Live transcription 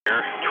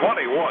Here,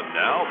 21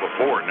 now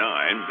before 9,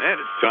 and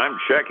it's time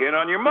to check in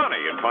on your money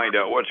and find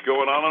out what's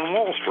going on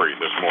Wall Street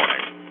this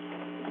morning.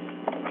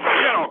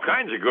 You got all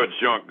kinds of good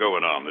junk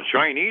going on. The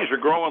Chinese are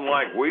growing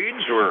like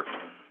weeds. We're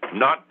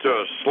not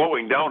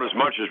slowing down as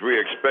much as we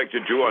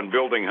expected to on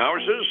building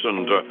houses,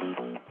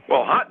 and,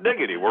 well, hot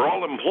diggity, we're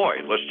all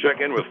employed. Let's check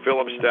in with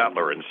Phillip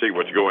Statler and see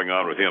what's going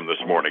on with him this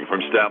morning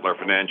from Statler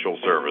Financial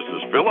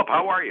Services. Phillip,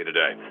 how are you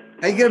today?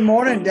 Hey, good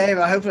morning, Dave.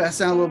 Hopefully I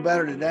sound a little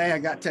better today. I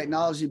got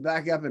technology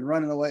back up and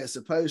running the way it's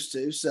supposed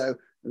to. So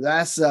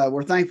that's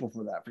we're thankful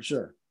for that for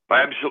sure.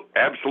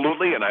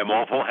 Absolutely, and I'm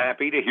awful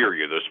happy to hear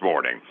you this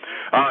morning.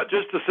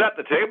 Just to set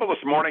the table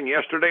this morning,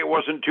 yesterday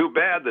wasn't too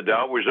bad. The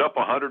Dow was up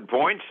 100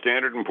 points,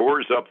 Standard &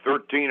 Poor's up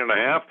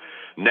 13.5,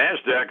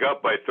 NASDAQ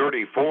up by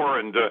 34,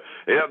 and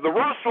the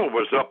Russell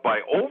was up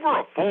by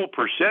over a full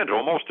percent,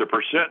 almost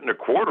 1.25%,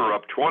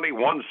 up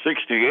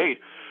 21.68.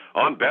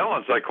 On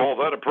balance, I call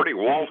that a pretty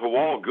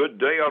wall-to-wall good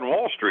day on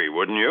Wall Street,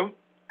 wouldn't you?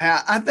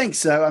 I think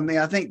so. I mean,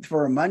 I think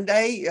for a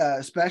Monday,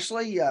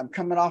 especially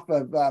coming off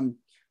of,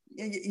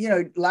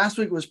 last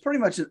week was pretty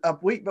much an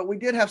up week, but we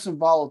did have some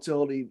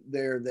volatility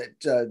there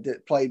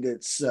that played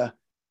its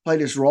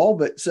role.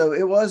 But so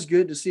it was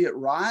good to see it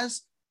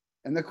rise.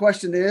 And the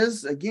question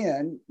is,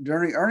 again,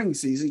 during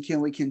earnings season, can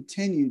we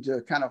continue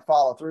to kind of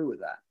follow through with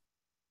that?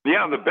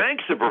 Yeah, the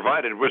banks have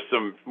provided with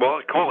some, well,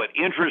 I call it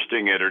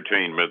interesting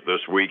entertainment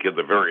this week at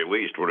the very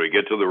least. When we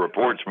get to the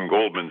reports from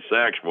Goldman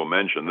Sachs, we'll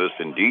mention this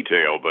in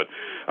detail. But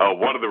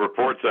one of the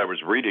reports I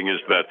was reading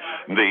is that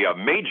the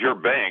major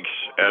banks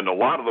and a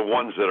lot of the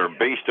ones that are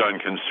based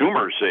on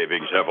consumer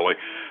savings heavily,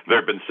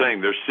 they've been saying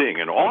they're seeing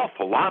an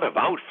awful lot of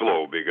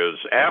outflow because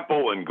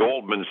Apple and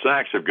Goldman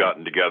Sachs have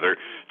gotten together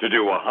to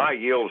do a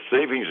high-yield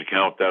savings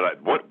account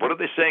that, what are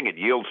they saying? It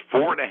yields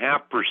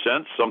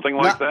 4.5%, something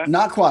like that?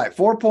 Not quite,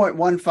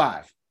 4.15.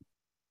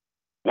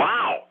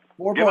 Wow.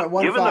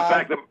 4.15. Given the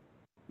fact that,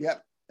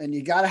 yep, and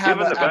you got to have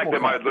given an the fact Apple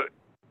that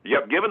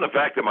card. given the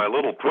fact that my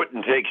little put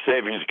and take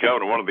savings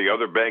account in one of the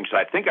other banks,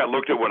 I think I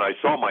looked at when I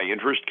saw my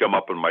interest come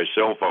up on my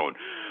cell phone.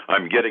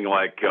 I'm getting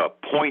like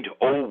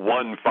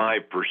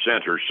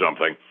 0.015% or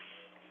something.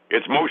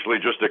 It's mostly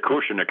just a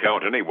cushion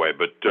account anyway,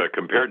 but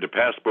compared to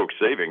passbook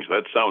savings,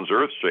 that sounds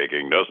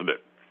earth-shaking, doesn't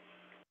it?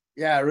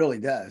 Yeah, it really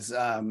does.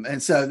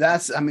 And so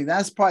that's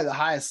probably the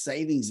highest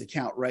savings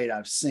account rate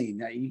I've seen.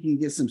 Now you can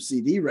get some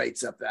CD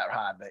rates up that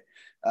high, but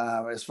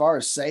as far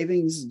as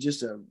savings,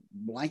 just a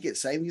blanket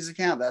savings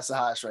account, that's the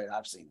highest rate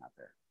I've seen out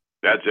there.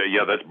 That's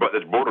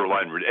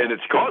borderline, and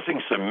it's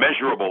causing some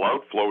measurable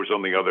outflows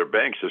on the other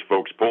banks as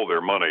folks pull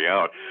their money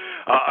out.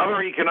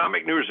 Other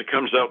economic news that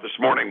comes out this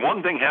morning.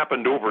 One thing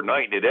happened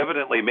overnight, and it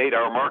evidently made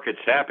our markets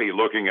happy.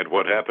 Looking at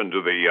what happened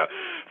to the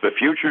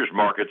futures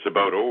markets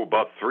about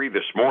 3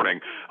 this morning.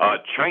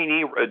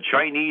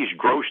 Chinese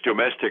gross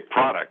domestic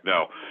product.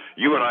 Now,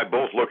 you and I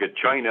both look at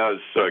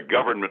China's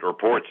government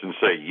reports and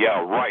say,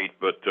 yeah, right.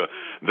 But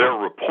their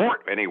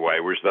report anyway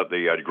was that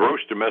the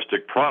gross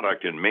domestic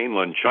product in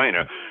mainland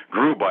China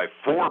grew by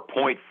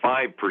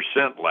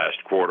 4.5%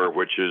 last quarter,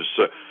 which is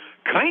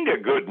kind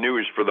of good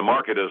news for the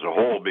market as a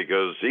whole,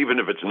 because even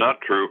if it's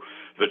not true,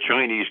 the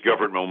Chinese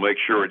government will make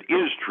sure it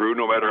is true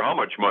no matter how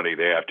much money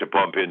they have to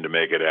pump in to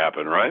make it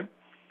happen, right?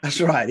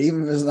 That's right.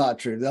 Even if it's not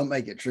true, they'll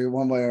make it true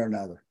one way or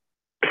another.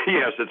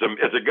 Yes,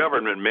 it's a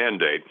government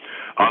mandate.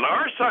 On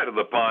our side of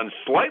the pond,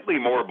 slightly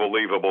more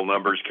believable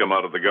numbers come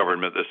out of the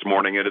government this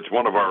morning, and it's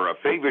one of our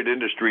favorite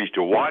industries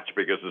to watch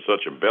because it's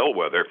such a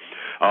bellwether.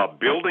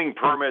 Building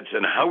permits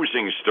and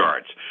housing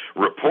starts.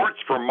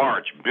 Reports for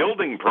March,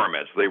 building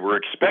permits, they were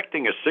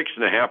expecting a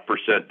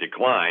 6.5%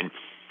 decline.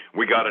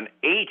 We got an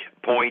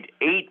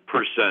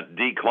 8.8%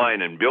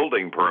 decline in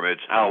building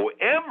permits.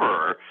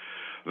 However,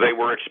 they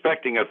were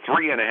expecting a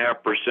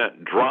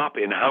 3.5% drop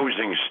in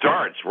housing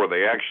starts, where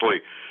they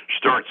actually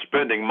start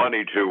spending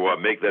money to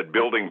make that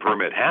building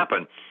permit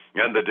happen.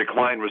 And the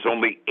decline was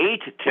only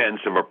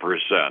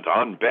 0.8%.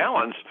 On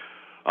balance,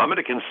 I'm going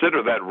to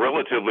consider that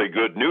relatively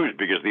good news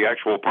because the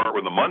actual part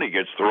where the money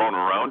gets thrown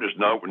around is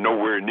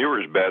nowhere near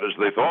as bad as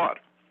they thought.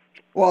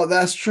 Well,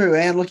 that's true.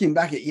 And looking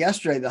back at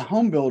yesterday, the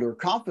home builder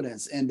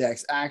confidence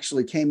index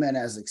actually came in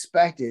as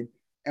expected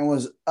and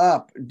was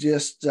up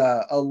just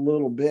a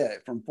little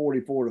bit from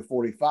 44 to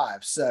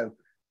 45. So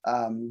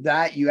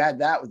that you add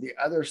that with the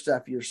other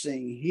stuff you're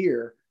seeing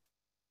here,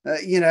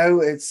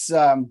 it's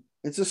a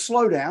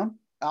slowdown,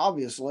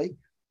 obviously,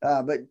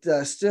 but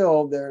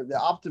still the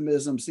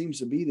optimism seems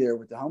to be there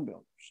with the home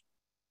builders.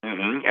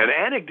 Mm-hmm. And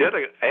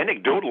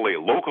anecdotally,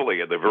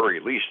 locally at the very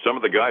least, some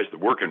of the guys that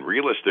work in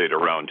real estate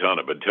around town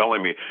have been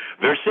telling me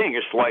they're seeing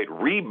a slight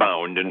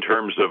rebound in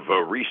terms of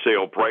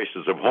resale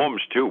prices of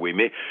homes too. We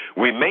may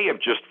have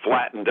just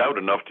flattened out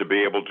enough to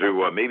be able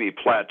to maybe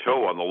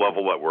plateau on the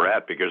level that we're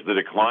at, because the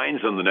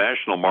declines in the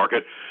national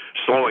market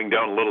slowing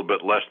down a little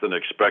bit less than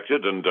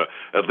expected, and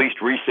at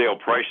least resale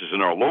prices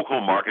in our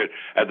local market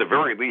at the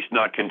very least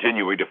not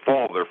continuing to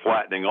fall. They're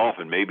flattening off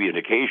and maybe and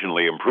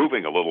occasionally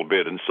improving a little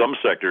bit in some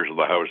sectors of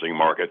the housing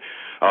market.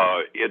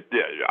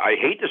 I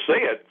hate to say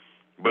it,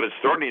 But it's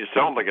starting to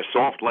sound like a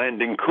soft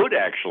landing could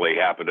actually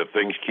happen if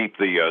things keep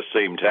the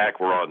same tack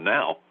we're on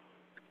now.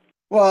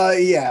 Well,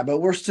 yeah, but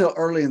we're still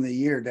early in the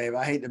year, Dave.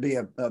 I hate to be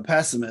a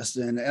pessimist,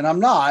 and I'm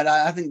not.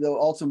 I think though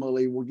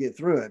ultimately we'll get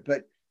through it,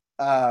 but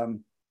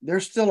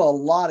there's still a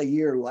lot of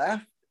year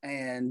left,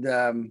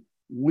 and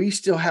we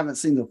still haven't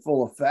seen the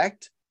full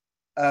effect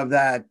of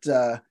that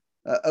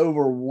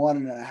over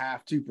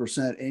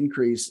 1.5–2%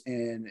 increase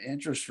in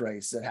interest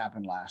rates that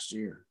happened last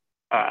year.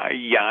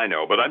 Yeah, I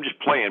know, but I'm just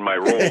playing my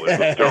role as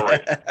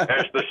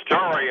the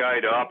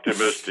starry-eyed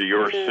optimist to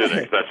your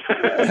cynic. That's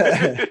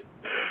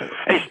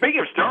Hey,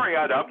 speaking of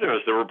starry-eyed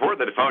optimists, the report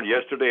that I found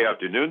yesterday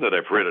afternoon that I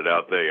printed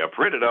out, they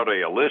printed out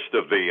a list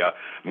of the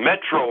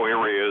metro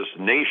areas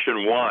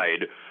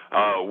nationwide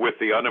with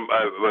the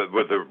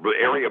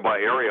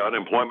area-by-area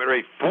unemployment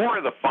rate. 4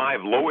 of the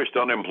 5 lowest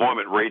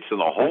unemployment rates in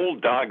the whole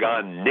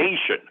doggone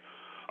nation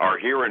are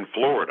here in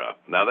Florida.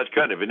 Now, that's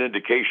kind of an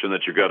indication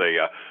that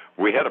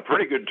we had a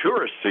pretty good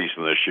tourist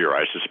season this year,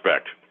 I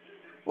suspect.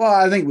 Well,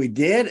 I think we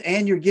did,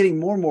 and you're getting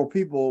more and more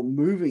people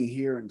moving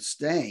here and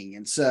staying,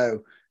 and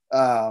so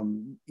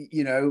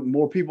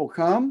more people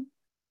come.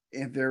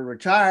 If they're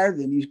retired,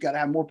 then you've got to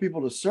have more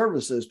people to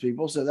service those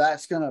people. So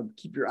that's going to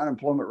keep your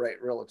unemployment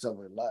rate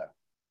relatively low.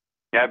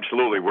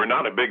 Absolutely. We're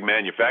not a big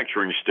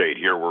manufacturing state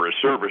here. We're a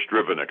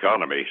service-driven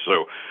economy.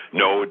 So,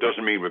 no, it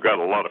doesn't mean we've got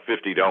a lot of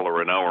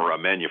 $50 an hour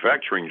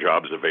manufacturing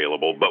jobs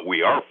available, but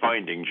we are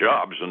finding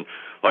jobs. And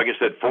like I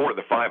said, 4 of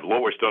the 5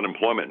 lowest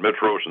unemployment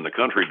metros in the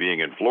country being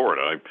in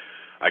Florida.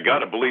 I got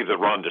to believe that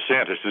Ron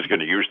DeSantis is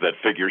going to use that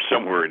figure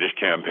somewhere in his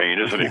campaign,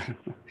 isn't he?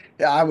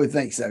 Yeah, I would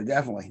think so.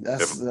 Definitely.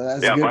 That's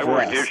good if I for were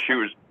us. in his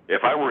shoes,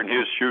 if I were in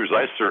his shoes,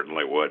 I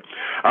certainly would.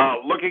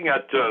 Looking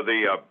at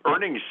the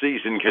earnings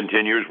season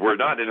continues. We're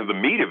not into the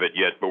meat of it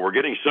yet, but we're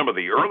getting some of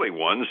the early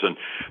ones, and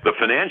the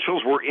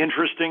financials were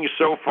interesting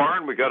so far,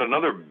 and we got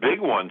another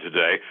big one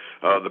today.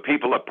 The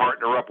people that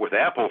partner up with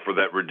Apple for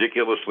that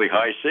ridiculously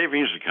high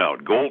savings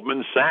account,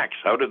 Goldman Sachs,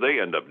 how did they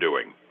end up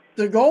doing?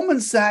 The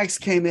Goldman Sachs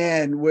came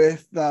in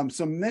with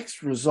some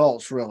mixed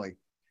results, really.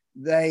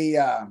 They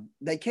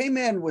came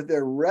in with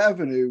their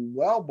revenue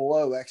well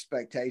below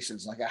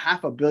expectations, like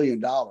 $500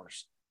 million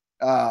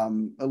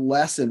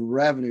less in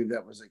revenue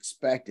that was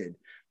expected.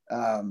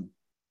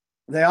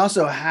 They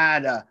also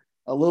had a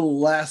little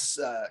less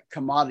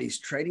commodities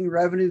trading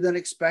revenue than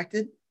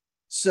expected,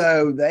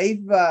 so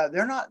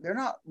they're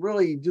not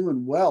really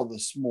doing well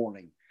this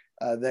morning.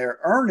 Their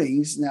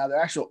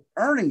actual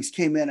earnings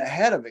came in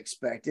ahead of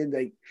expected.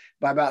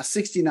 By about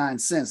 69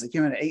 cents. They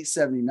came in at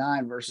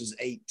 8.79 versus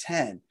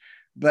 8.10.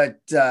 But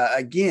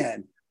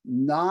again,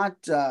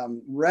 not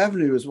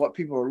revenue is what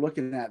people are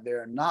looking at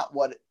there, not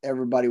what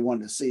everybody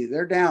wanted to see.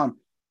 They're down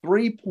a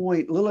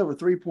little over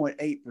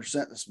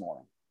 3.8% this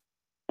morning.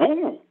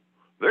 Ooh,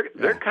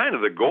 they're kind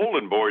of the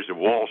golden boys of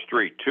Wall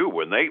Street too.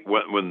 When they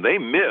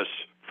miss,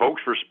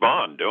 folks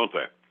respond, don't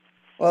they?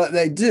 Well,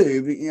 they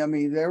do. I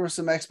mean, there were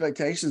some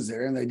expectations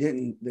there, and they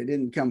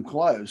didn't come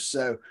close.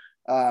 So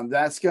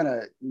that's going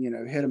to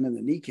hit them in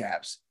the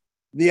kneecaps.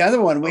 The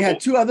other one, we had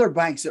 2 other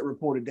banks that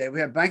reported, Dave. We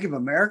had Bank of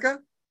America.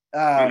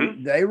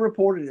 They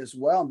reported as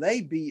well.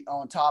 They beat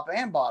on top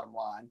and bottom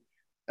line.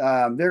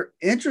 Their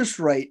interest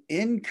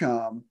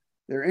income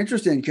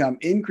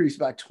increased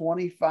by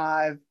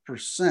 25%.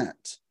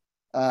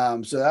 So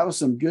that was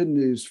some good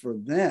news for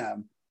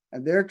them.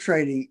 And they're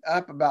trading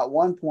up about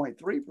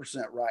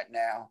 1.3% right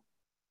now.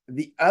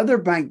 The other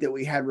bank that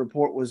we had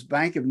report was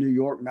Bank of New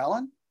York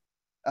Mellon.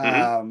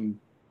 And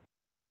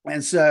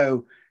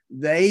so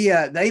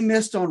they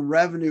missed on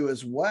revenue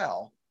as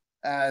well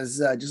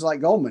as just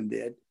like Goldman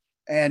did.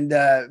 And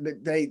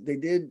but they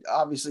did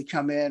obviously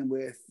come in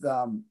with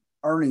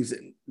earnings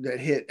that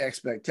hit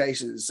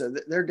expectations. So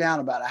they're down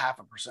about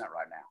 0.5%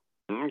 right now.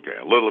 Okay,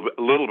 a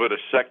little bit of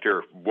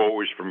sector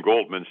woes from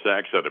Goldman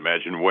Sachs, I'd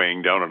imagine,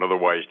 weighing down an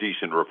otherwise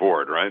decent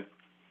report, right?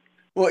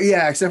 Well,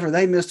 yeah, except for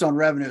they missed on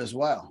revenue as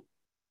well.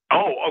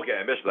 Oh, okay.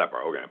 I missed that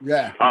part. Okay.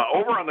 Yeah.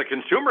 Over on the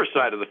consumer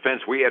side of the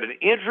fence, we had an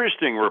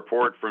interesting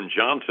report from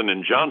Johnson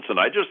 & Johnson.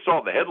 I just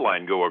saw the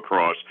headline go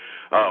across.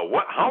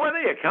 How are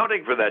they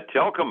accounting for that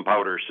talcum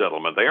powder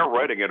settlement? They aren't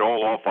writing it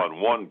all off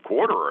on one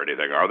quarter or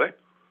anything, are they?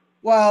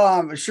 Well,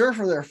 I'm sure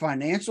for their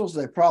financials,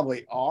 they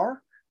probably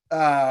are.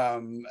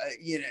 Taking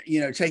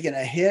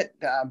a hit,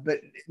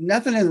 but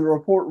nothing in the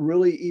report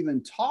really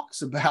even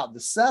talks about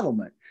the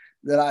settlement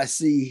that I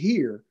see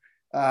here.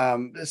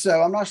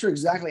 So I'm not sure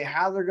exactly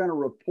how they're going to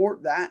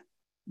report that,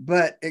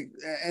 but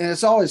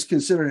it's always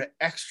considered an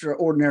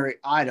extraordinary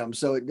item,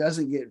 so it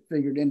doesn't get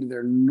figured into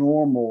their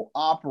normal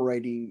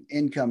operating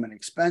income and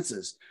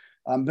expenses.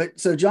 But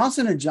so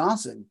Johnson &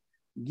 Johnson,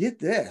 get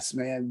this,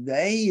 man,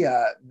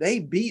 they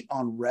beat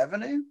on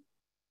revenue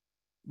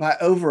by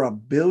over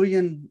 $1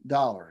 billion.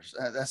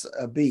 That's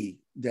a B,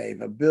 Dave,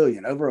 $1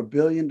 billion, over $1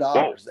 billion.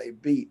 They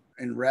beat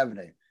in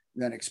revenue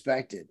than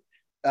expected.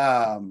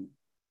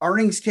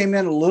 Earnings came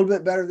in a little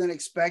bit better than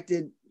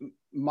expected,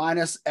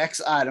 minus X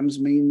items,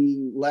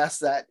 meaning less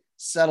that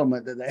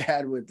settlement that they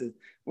had with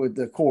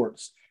the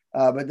courts.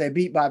 But they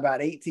beat by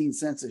about 18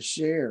 cents a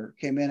share,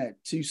 came in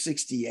at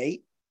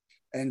 $2.68.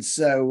 And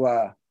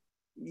so,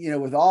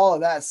 with all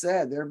of that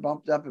said, they're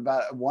bumped up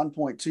about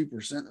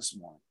 1.2% this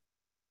morning.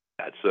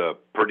 That's a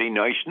pretty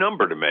nice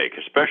number to make,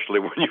 especially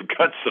when you've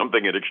got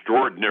something at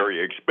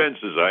extraordinary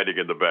expenses hiding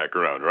in the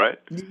background, right?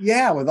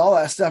 Yeah, with all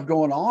that stuff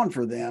going on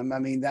for them, I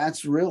mean,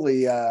 that's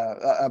really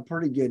a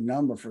pretty good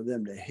number for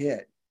them to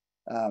hit.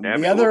 The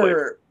Absolutely.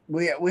 other,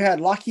 we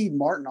had Lockheed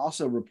Martin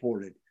also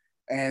reported,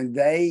 and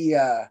they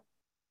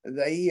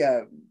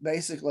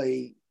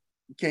basically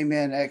came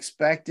in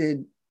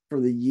expected for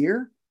the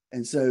year,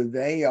 and so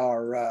they're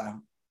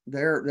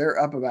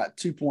up about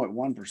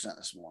 2.1%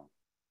 this morning.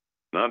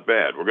 Not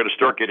bad. We're going to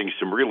start getting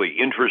some really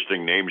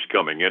interesting names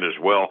coming in as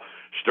well.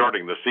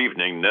 Starting this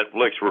evening,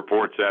 Netflix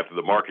reports after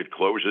the market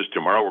closes.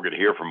 Tomorrow, we're going to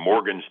hear from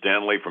Morgan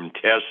Stanley, from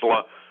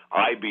Tesla,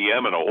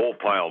 IBM, and a whole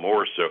pile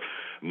more. So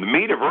the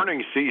meat of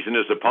earnings season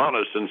is upon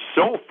us, and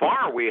so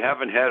far, we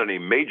haven't had any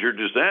major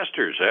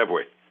disasters, have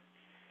we?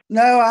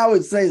 No, I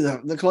would say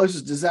the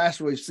closest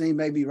disaster we've seen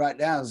maybe right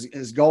now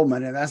is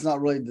Goldman, and that's not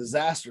really a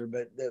disaster,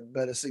 but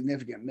a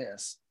significant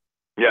miss.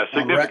 Yeah,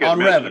 significant on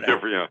miss revenue. is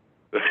different. Yeah.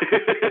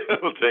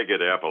 We'll take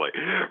it happily.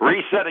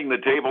 Resetting the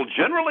table,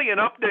 generally an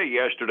update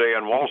yesterday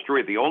on Wall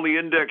Street. The only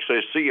index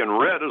I see in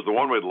red is the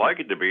one we'd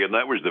like it to be, and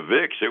that was the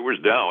VIX. It was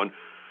down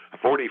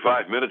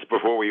 45 minutes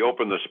before we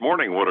opened this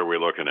morning. What are we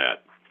looking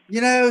at?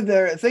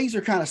 Things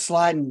are kind of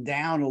sliding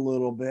down a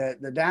little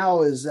bit. The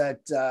Dow is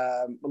at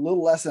a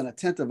little less than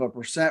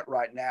 0.1%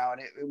 right now,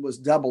 and it was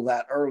double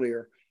that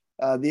earlier.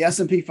 The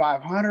S&P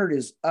 500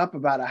 is up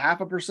about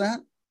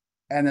 0.5%,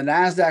 and the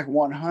NASDAQ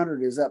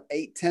 100 is up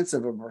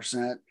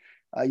 0.8%.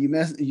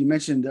 You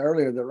mentioned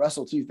earlier the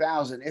Russell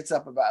 2000. It's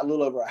up about a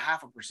little over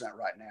 0.5%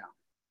 right now.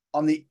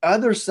 On the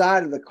other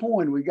side of the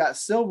coin, we got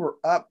silver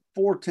up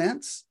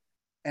 0.4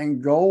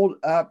 and gold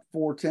up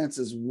 0.4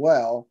 as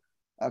well.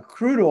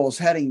 Crude oil is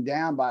heading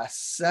down by about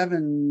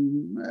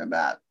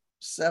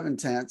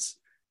 0.7,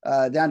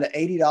 down to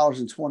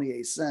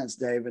 $80.28,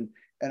 Dave. And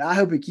I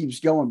hope it keeps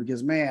going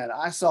because, man,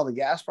 I saw the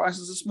gas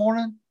prices this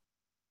morning,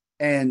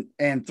 and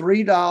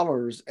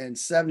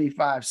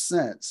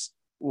 $3.75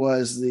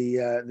 was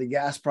the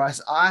gas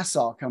price I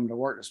saw coming to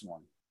work this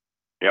morning.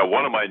 Yeah,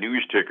 one of my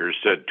news tickers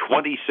said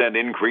 20-cent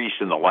increase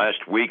in the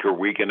last week or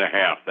week and a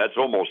half. That's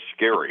almost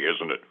scary,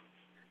 isn't it?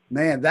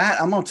 Man, that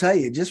I'm going to tell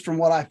you, just from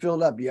what I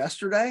filled up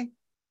yesterday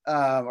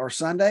or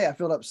Sunday, I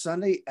filled up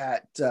Sunday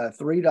at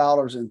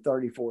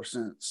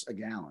 $3.34 a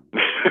gallon.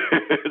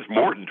 It's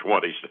more than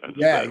 20 cents.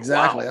 Yeah,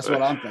 exactly. Wow. That's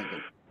what I'm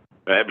thinking.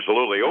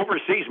 Absolutely.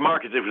 Overseas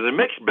markets, it was a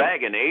mixed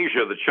bag in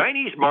Asia. The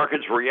Chinese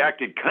markets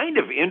reacted kind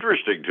of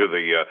interesting to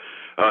the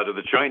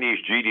Chinese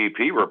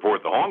GDP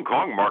report. The Hong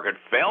Kong market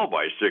fell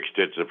by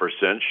 0.6%.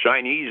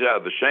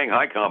 The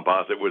Shanghai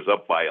Composite was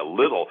up by a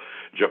little.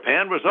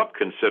 Japan was up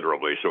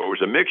considerably, so it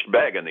was a mixed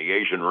bag in the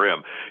Asian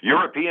rim.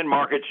 European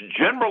markets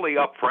generally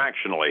up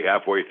fractionally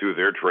halfway through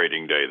their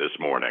trading day this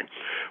morning.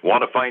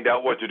 Want to find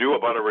out what to do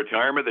about a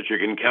retirement that you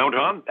can count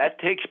on? That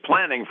takes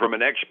planning from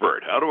an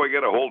expert. How do I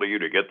get a hold of you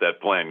to get that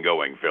plan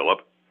going,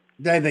 Phillip?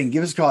 Dave, they can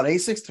give us a call at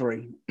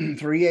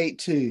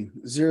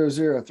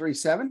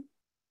 863-382-0037.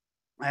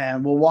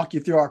 And we'll walk you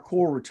through our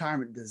core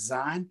retirement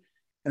design.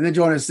 And then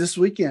join us this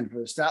weekend for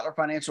the Statler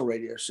Financial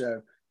Radio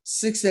Show,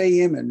 6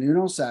 a.m. and noon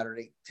on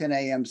Saturday, 10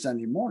 a.m.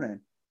 Sunday morning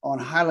on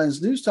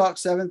Highlands News Talk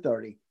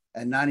 730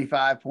 and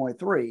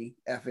 95.3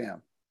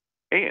 FM.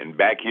 And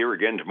back here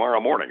again tomorrow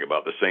morning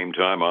about the same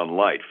time on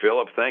Light.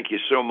 Phillip, thank you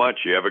so much.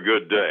 You have a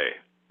good day.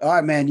 All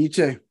right, man. You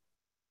too.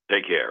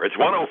 Take care. It's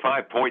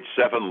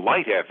 105.7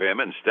 Light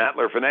FM and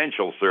Statler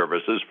Financial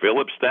Services,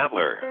 Phillip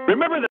Statler.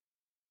 Remember that.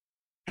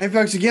 Hey,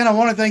 folks, again, I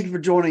want to thank you for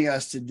joining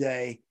us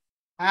today.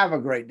 Have a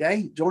great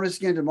day. Join us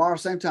again tomorrow,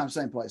 same time,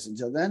 same place.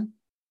 Until then,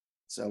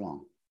 so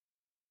long.